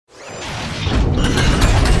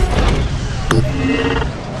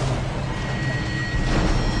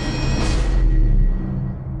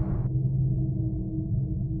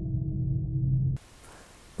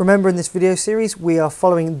Remember, in this video series we are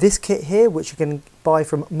following this kit here, which you can buy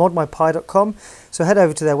from modmypi.com, so head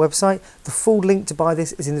over to their website. The full link to buy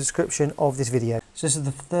this is in the description of this video. So this is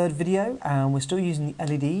the third video and we're still using the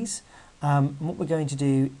LEDs. What we're going to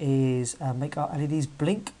do is make our LEDs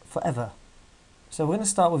blink forever. So we're going to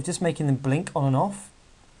start with just making them blink on and off.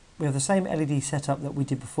 We have the same LED setup that we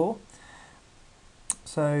did before.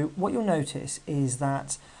 So what you'll notice is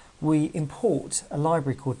that we import a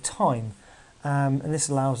library called time, and this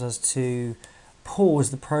allows us to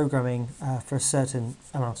pause the programming for a certain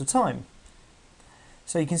amount of time.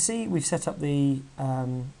 So you can see we've set up the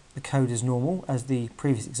code as normal as the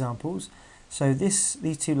previous examples. So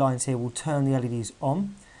these two lines here will turn the LEDs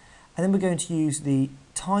on, and then we're going to use the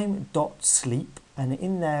time.sleep, and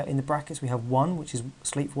in there in the brackets we have 1, which is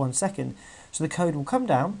sleep for 1 second. So the code will come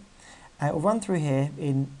down and it will run through here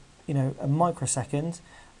in a microsecond,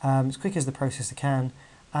 as quick as the processor can,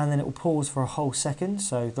 and then it will pause for a whole second.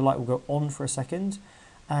 So the light will go on for a second,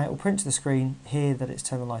 and it will print to the screen here that it's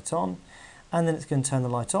turned the light on, and then it's going to turn the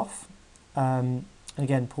light off, and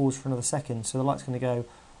again pause for another second. So the light's going to go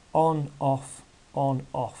on, off, on,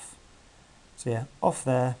 off. So yeah, off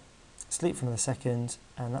there, sleep for another second,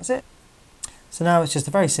 and that's it. So now it's just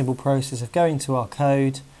a very simple process of going to our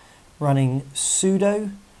code, running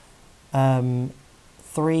sudo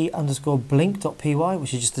 3_blink.py,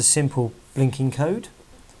 which is just a simple blinking code,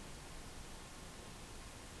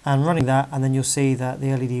 and running that, and then you'll see that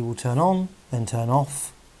the LED will turn on, then turn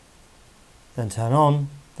off, then turn on,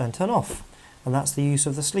 then turn off, and that's the use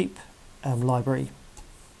of the sleep library.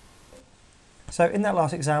 So in that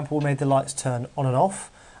last example we made the lights turn on and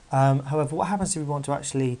off. However, what happens if we want to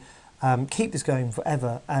actually keep this going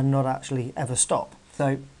forever and not actually ever stop?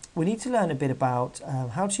 So we need to learn a bit about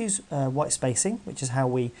how to use white spacing, which is how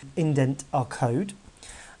we indent our code,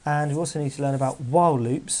 and we also need to learn about while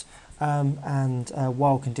loops and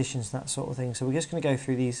while conditions, that sort of thing. So we're just going to go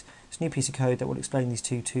through this new piece of code that will explain these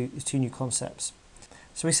two new concepts.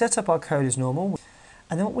 So we set up our code as normal,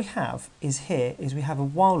 and then what we have is we have a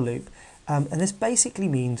while loop, and this basically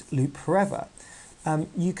means loop forever.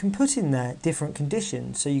 You can put in there different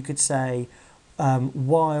conditions, so you could say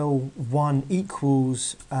while 1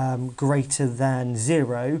 equals greater than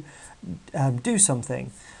 0, do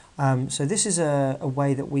something. So this is a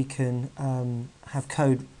way that we can have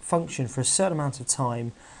code function for a certain amount of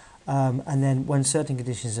time, and then when certain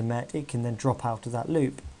conditions are met, it can then drop out of that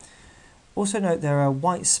loop. Also note there are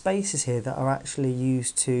white spaces here that are actually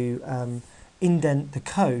used to indent the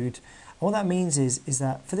code. And what that means is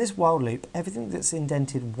that for this while loop, everything that's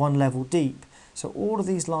indented 1 level deep, so all of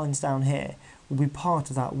these lines down here, will be part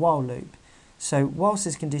of that while loop. So whilst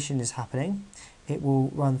this condition is happening, it will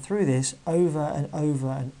run through this over and over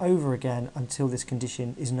and over again until this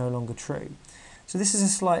condition is no longer true. So this is a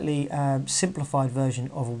slightly simplified version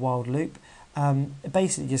of a while loop. It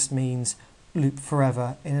basically just means loop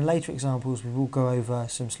forever. In later examples we will go over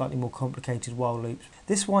some slightly more complicated while loops.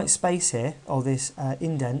 This white space here, or this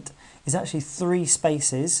indent, is actually 3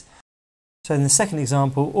 spaces. So in the second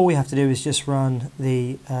example, all we have to do is just run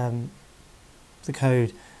the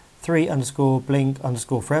code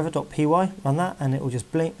 3_blink_forever.py, run that, and it will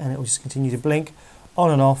just blink, and it will just continue to blink on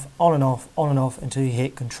and off, on and off, on and off until you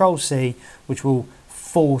hit Control-C, which will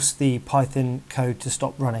force the Python code to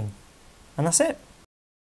stop running. And that's it.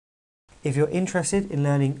 If you're interested in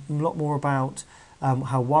learning a lot more about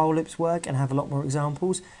how while loops work and have a lot more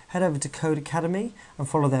examples, head over to Codecademy and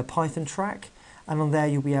follow their Python track. And on there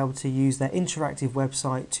you'll be able to use their interactive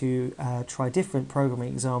website to try different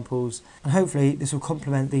programming examples, and hopefully this will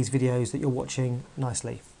complement these videos that you're watching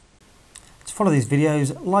nicely. To follow these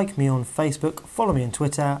videos, like me on Facebook, follow me on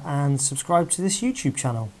Twitter, and subscribe to this YouTube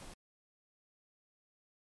channel.